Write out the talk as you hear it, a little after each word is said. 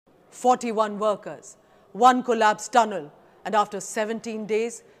41 workers, one collapsed tunnel, and after 17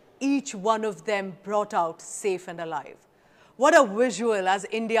 days, each one of them brought out safe and alive. What a visual as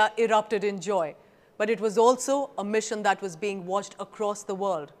India erupted in joy. But it was also a mission that was being watched across the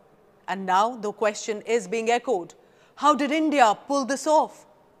world. And now the question is being echoed. How did India pull this off?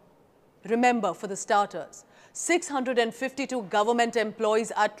 Remember, for the starters, 652 government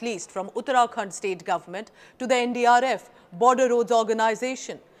employees at least from Uttarakhand state government to the NDRF, Border Roads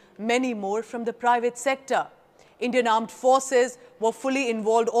Organization, many more from the private sector. Indian Armed Forces were fully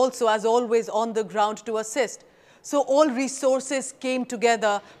involved also as always on the ground to assist. So all resources came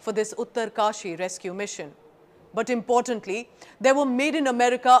together for this Uttarkashi rescue mission. But importantly, there were made in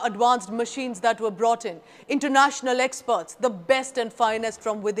America advanced machines that were brought in, international experts, the best and finest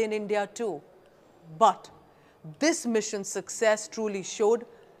from within India too. But this mission's success truly showed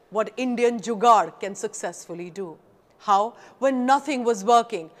what Indian Jugaad can successfully do. How, when nothing was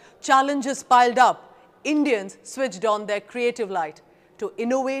working, challenges piled up, Indians switched on their creative light to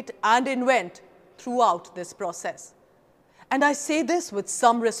innovate and invent throughout this process. And I say this with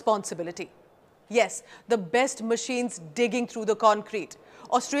some responsibility. Yes, the best machines digging through the concrete.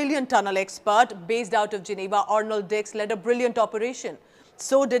 Australian tunnel expert based out of Geneva, Arnold Dix, led a brilliant operation.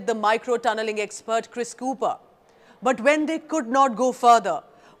 So did the micro-tunneling expert Chris Cooper. But when they could not go further,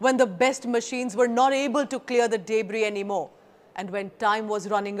 when the best machines were not able to clear the debris anymore, and when time was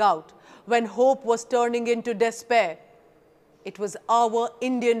running out, when hope was turning into despair, it was our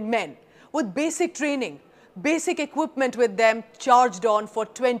Indian men with basic training, basic equipment with them, charged on for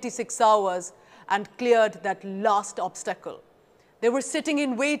 26 hours and cleared that last obstacle. They were sitting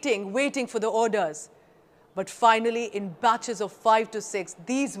in waiting for the orders. But finally, in batches of 5 to 6,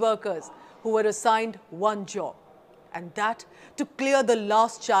 these workers who were assigned one job, and that to clear the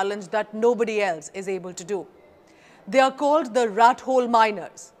last challenge that nobody else is able to do. They are called the rat hole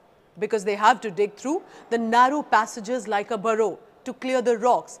miners because they have to dig through the narrow passages like a burrow to clear the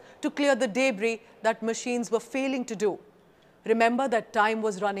rocks, to clear the debris that machines were failing to do. Remember that time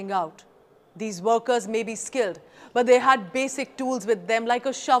was running out. These workers may be skilled, but they had basic tools with them like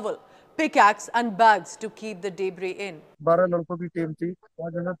a shovel, pickaxe and bags to keep the debris in. 12 लड़कों की team थी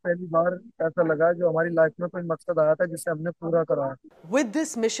और हमें पहली बार ऐसा लगा जो हमारी लाइफ में कोई मकसद आया था जिसे हमने पूरा करा. With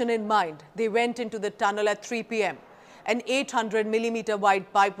this mission in mind, they went into the tunnel at 3 p.m. An 800mm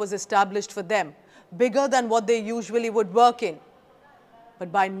wide pipe was established for them, bigger than what they usually would work in.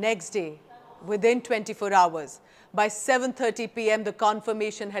 But by next day, within 24 hours, by 7:30 p.m., the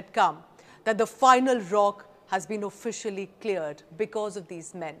confirmation had come that the final rock has been officially cleared because of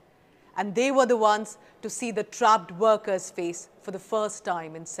these men. And they were the ones to see the trapped workers' face for the first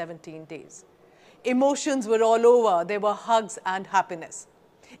time in 17 days. Emotions were all over. There were hugs and happiness.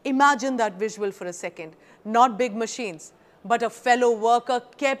 Imagine that visual for a second. Not big machines, but a fellow worker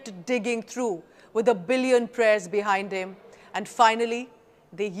kept digging through with a billion prayers behind him. And finally,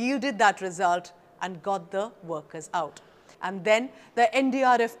 they yielded that result and got the workers out. And then the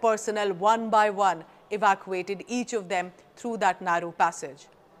NDRF personnel one by one evacuated each of them through that narrow passage.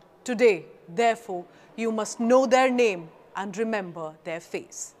 Today, therefore, you must know their name and remember their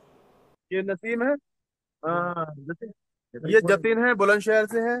face. ये नसीम है, ये जतिन है, बुलंदशहर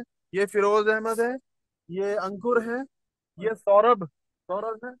से है, ये फिरोज अहमद है, ये अंकुर है, ये सौरभ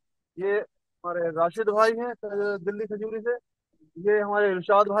सौरभ है, ये हमारे राशिद भाई हैं दिल्ली खजूरी से, ये हमारे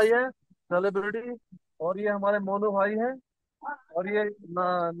इरशाद भाई हैं सेलिब्रिटी, और ये हमारे मोनू भाई हैं, और ये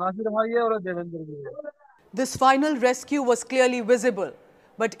नासिर भाई है और देवेंद्र भी है. This final rescue was clearly visible,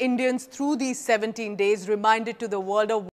 but Indians through these 17 days reminded to the world of